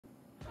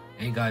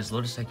Hey guys,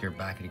 Lotus Tech here,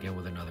 back again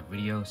with another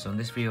video. So in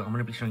this video, I'm going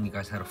to be showing you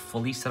guys how to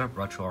fully set up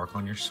Retroarch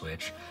on your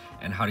Switch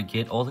and how to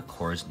get all the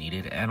cores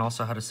needed, and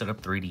also how to set up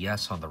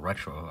 3DS on the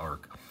Retroarch.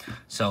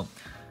 So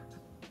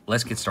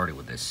let's get started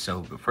with this.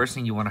 So the first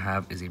thing you want to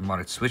have is a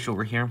modded Switch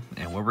over here,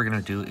 and what we're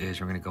going to do is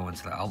we're going to go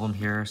into the album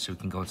here so we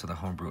can go into the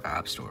Homebrew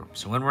App Store.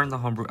 So when we're in the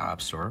Homebrew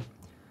App Store,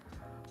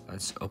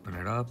 let's open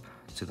it up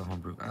to the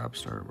Homebrew App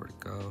Store. Where'd it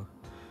go?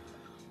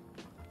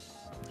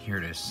 Here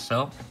it is.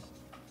 So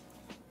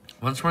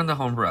once we're in the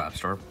Homebrew App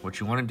Store,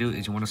 what you want to do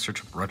is you want to search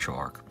up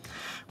Retroarch.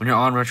 When you're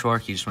on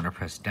Retroarch, you just want to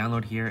press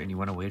download here, and you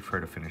want to wait for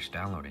it to finish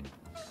downloading.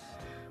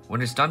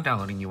 When it's done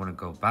downloading, you want to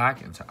go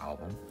back into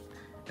album,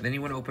 and then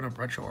you want to open up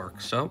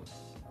Retroarch. So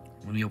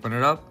when you open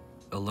it up,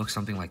 it'll look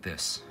something like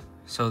this.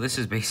 So this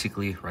is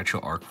basically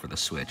Retroarch for the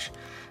Switch.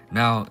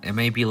 Now, it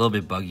may be a little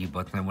bit buggy,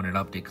 but then when an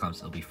update comes,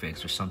 it'll be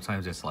fixed, or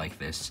sometimes it's like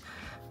this.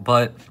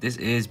 But this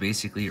is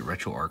basically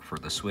Retroarch for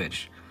the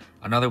Switch.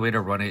 Another way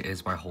to run it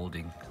is by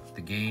holding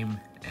the game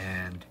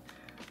and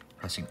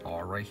pressing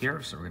R right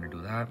here. So we're going to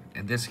do that,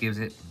 and this gives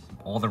it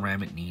all the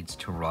RAM it needs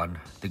to run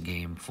the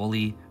game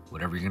fully,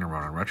 whatever you're going to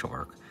run on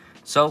Retroarch.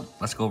 So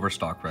let's go over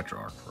stock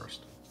Retroarch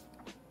first.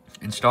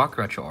 In stock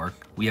Retroarch,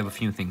 we have a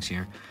few things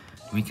here.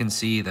 We can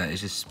see that it's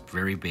just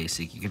very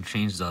basic. You can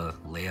change the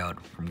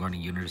layout from going to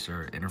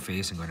user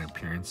interface and going to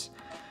appearance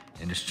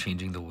and just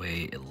changing the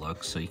way it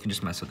looks. So you can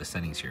just mess with the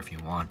settings here if you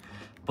want.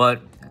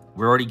 But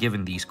we're already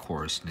given these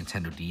cores: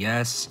 Nintendo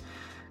DS,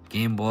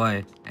 Game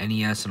Boy,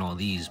 NES, and all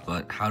these.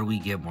 But how do we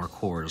get more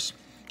cores?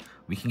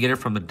 We can get it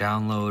from the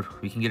download.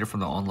 We can get it from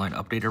the online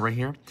updater right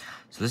here.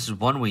 So this is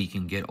one way you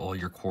can get all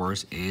your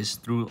cores, is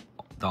through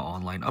the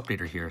online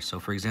updater here. So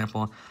for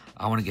example,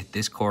 I want to get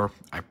this core.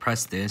 I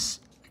press this.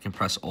 I can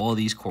press all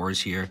these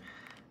cores here,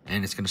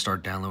 and it's going to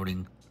start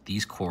downloading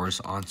these cores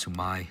onto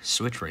my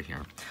Switch right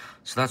here.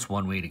 So that's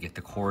one way to get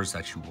the cores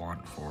that you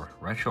want for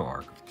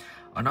Retroarch.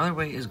 Another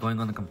way is going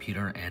on the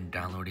computer and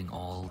downloading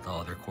all the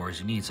other cores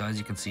you need. So as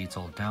you can see, it's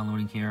all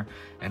downloading here,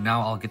 and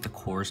now I'll get the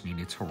cores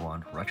needed to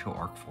run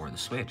Retroarch for the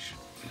Switch.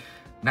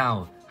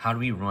 Now, how do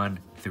we run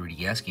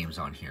 3DS games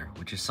on here,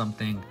 which is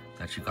something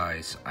that you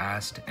guys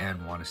asked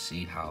and want to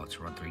see how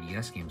to run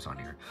 3DS games on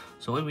here.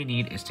 So what we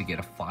need is to get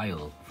a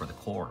file for the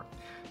core.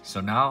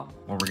 So now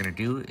what we're going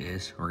to do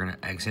is we're going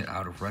to exit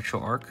out of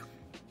Retroarch,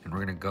 and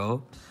we're going to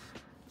go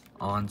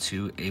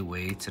onto a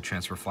way to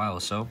transfer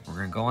files. So we're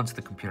going to go onto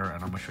the computer,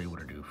 and I'm going to show you what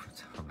to do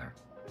from there.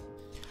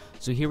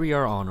 So here we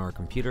are on our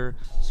computer.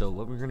 So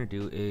what we're going to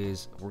do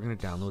is we're going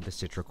to download the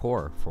Citra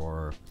core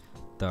for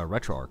the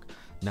Retroarch.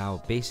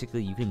 Now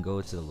basically you can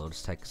go to the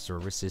Lotus Tech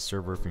services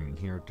server from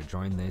here to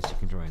join this. You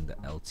can join the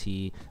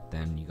LT,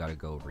 then you got to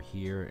go over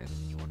here, and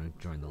then you want to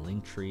join the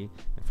link tree,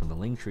 and from the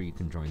link tree you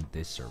can join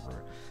this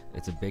server.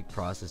 It's a big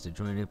process to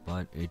join it,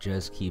 but it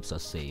just keeps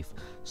us safe.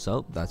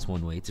 So that's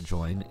one way to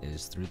join,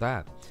 is through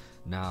that.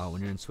 Now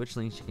when you're in Switch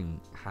Links, you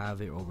can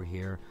have it over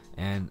here,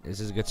 and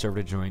this is a good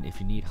server to join. If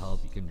you need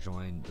help, you can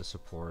join the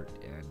support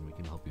and we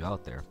can help you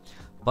out there,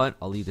 but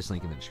I'll leave this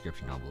link in the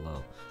description down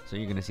below. So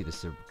you're gonna see the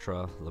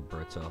Citra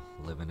Liberta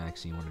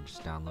Live-in-X, and you want to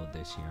just download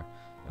this here.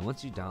 And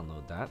once you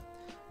download that,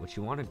 what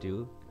you want to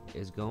do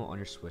is go on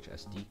your Switch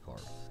SD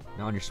card.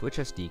 Now on your Switch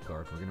SD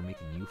card, we're gonna make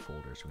a new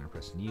folder. So we're gonna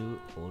press new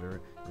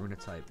folder, and we're gonna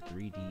type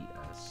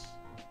 3DS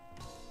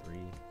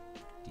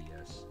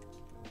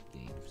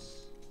games.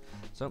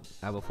 So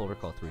I have a folder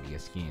called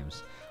 3DS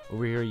games.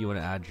 Over here you want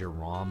to add your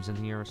ROMs in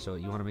here, so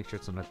you want to make sure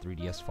it's on a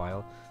 3DS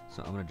file.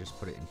 So I'm going to just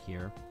put it in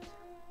here.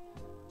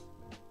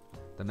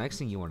 The next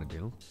thing you want to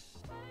do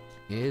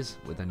is,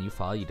 with a new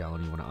file you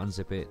download, you want to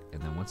unzip it,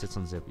 and then once it's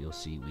unzipped, you'll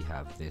see we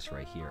have this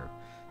right here.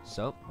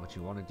 So what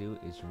you want to do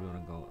is you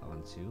want to go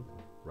onto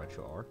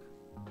Retroarch,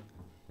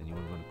 then you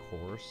want to go to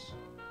cores,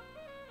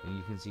 and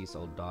you can see it's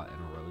all dot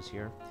and rows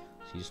here.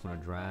 So you just want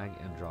to drag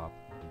and drop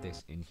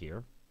this in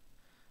here.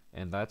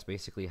 And that's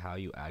basically how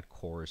you add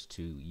cores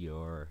to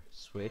your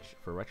Switch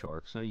for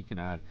Retroarch. So you can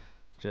add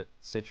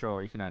Citra,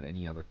 or you can add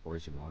any other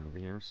cores you want over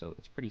here. So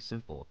it's pretty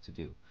simple to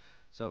do.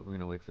 So we're going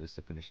to wait for this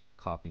to finish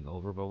copying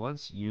over. But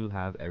once you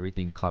have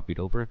everything copied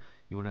over,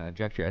 you want to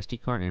eject your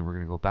SD card, and we're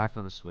going to go back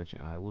on the Switch,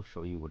 and I will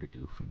show you what to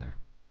do from there.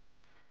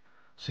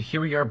 So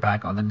here we are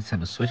back on the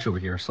Nintendo Switch over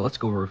here. So let's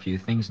go over a few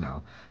things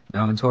now.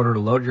 Now in order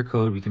to load your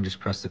code, we can just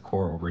press the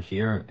core over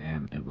here,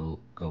 and it will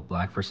go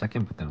black for a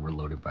second, but then we're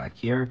loaded back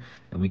here,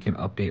 and we can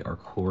update our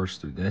cores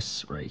through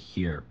this right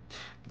here.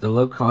 The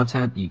load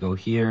content, you go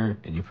here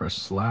and you press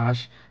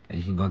slash, and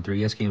you can go in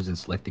 3DS games and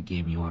select the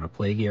game you want to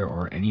play here,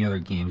 or any other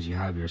games you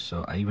have here.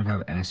 So I even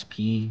have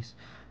NSPs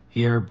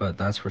here, but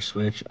that's for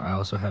Switch. I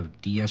also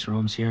have DS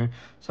ROMs here,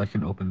 so I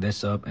can open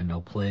this up and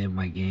it'll play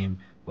my game,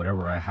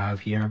 whatever I have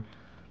here.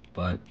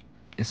 But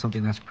it's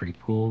something that's pretty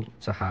cool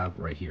to have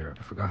right here.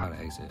 I forgot how to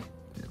exit.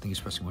 I think it's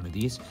pressing one of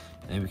these,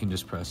 and we can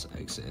just press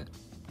exit.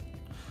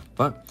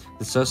 But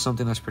this does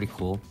something that's pretty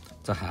cool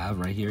to have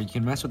right here. You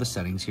can mess with the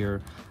settings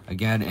here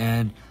again,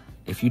 and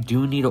If you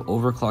do need to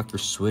overclock your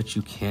switch,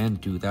 you can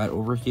do that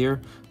over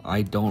here.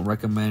 I don't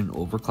recommend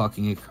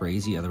overclocking it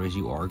crazy, otherwise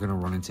you are going to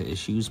run into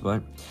issues,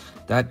 but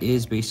that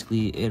is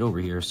basically it over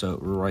here. So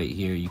right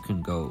here, you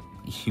can go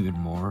even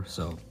more,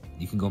 so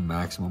you can go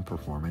maximum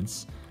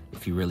performance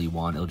if you really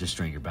want. It'll just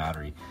drain your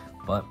battery,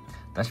 but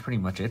that's pretty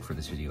much it for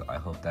this video. I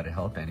hope that it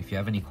helped, and if you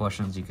have any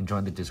questions, you can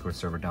join the Discord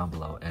server down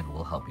below and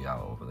we'll help you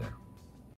out over there.